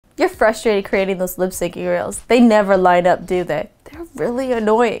You're frustrated creating those lip syncing reels. They never line up, do they? They're really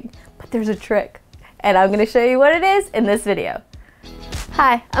annoying, but there's a trick. And I'm gonna show you what it is in this video.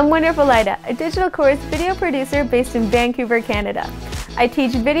 Hi, I'm Wonderful Lida, a digital course video producer based in Vancouver, Canada. I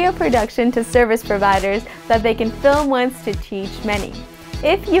teach video production to service providers so that they can film once to teach many.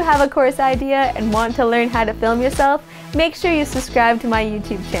 If you have a course idea and want to learn how to film yourself, make sure you subscribe to my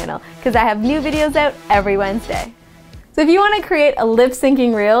YouTube channel because I have new videos out every Wednesday. So if you want to create a lip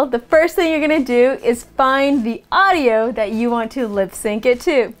syncing reel, the first thing you're going to do is find the audio that you want to lip sync it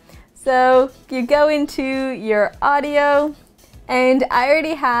to. So you go into your audio, and I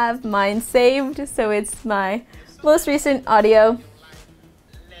already have mine saved, so it's my most recent audio.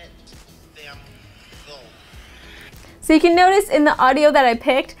 So you can notice in the audio that I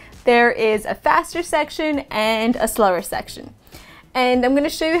picked, there is a faster section and a slower section. And I'm going to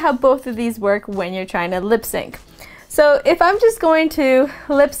show you how both of these work when you're trying to lip sync. So if I'm just going to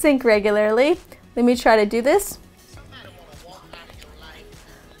lip sync regularly, let me try to do this.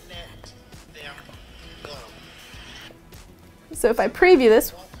 So if I preview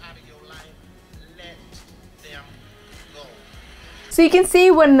this, so you can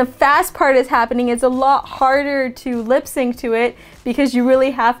see when the fast part is happening, it's a lot harder to lip sync to it because you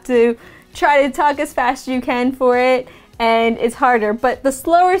really have to try to talk as fast as you can for it, and it's harder. But the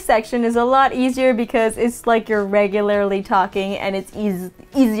slower section is a lot easier because it's like you're regularly talking and it's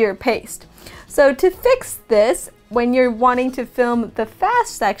easier paced. So to fix this, when you're wanting to film the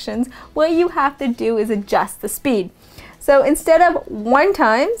fast sections, what you have to do is adjust the speed. So instead of 1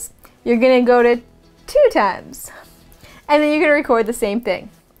 times, you're gonna go to 2 times. And then you're gonna record the same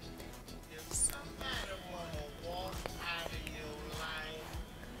thing.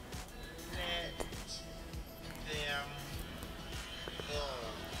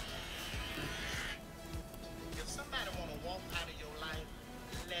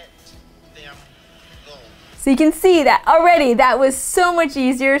 So you can see that already that was so much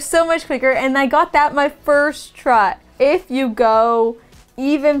easier, so much quicker, and I got that my first try. If you go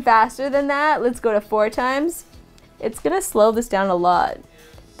even faster than that, let's go to 4 times. It's gonna slow this down a lot.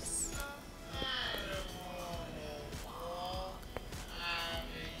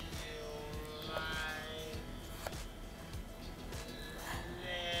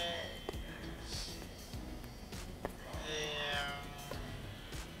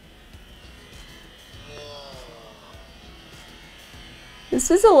 This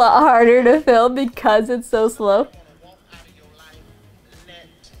is a lot harder to film because it's so slow.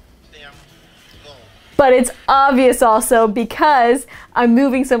 But it's obvious also because I'm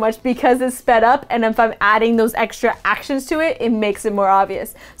moving so much, because it's sped up, and if I'm adding those extra actions to it, it makes it more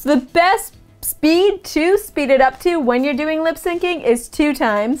obvious. So the best speed to speed it up to when you're doing lip syncing is 2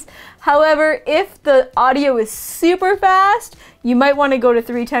 times. However, if the audio is super fast, you might want to go to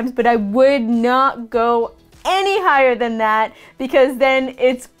 3 times, but I would not go any higher than that because then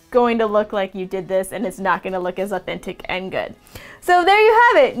it's going to look like you did this and it's not going to look as authentic and good. So there you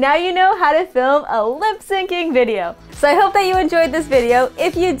have it. Now you know how to film a lip syncing video. So I hope that you enjoyed this video.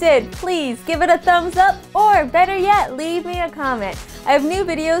 If you did, please give it a thumbs up, or better yet, leave me a comment. I have new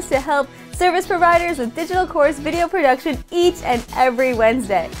videos to help service providers with digital course video production each and every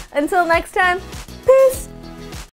Wednesday. Until next time, peace!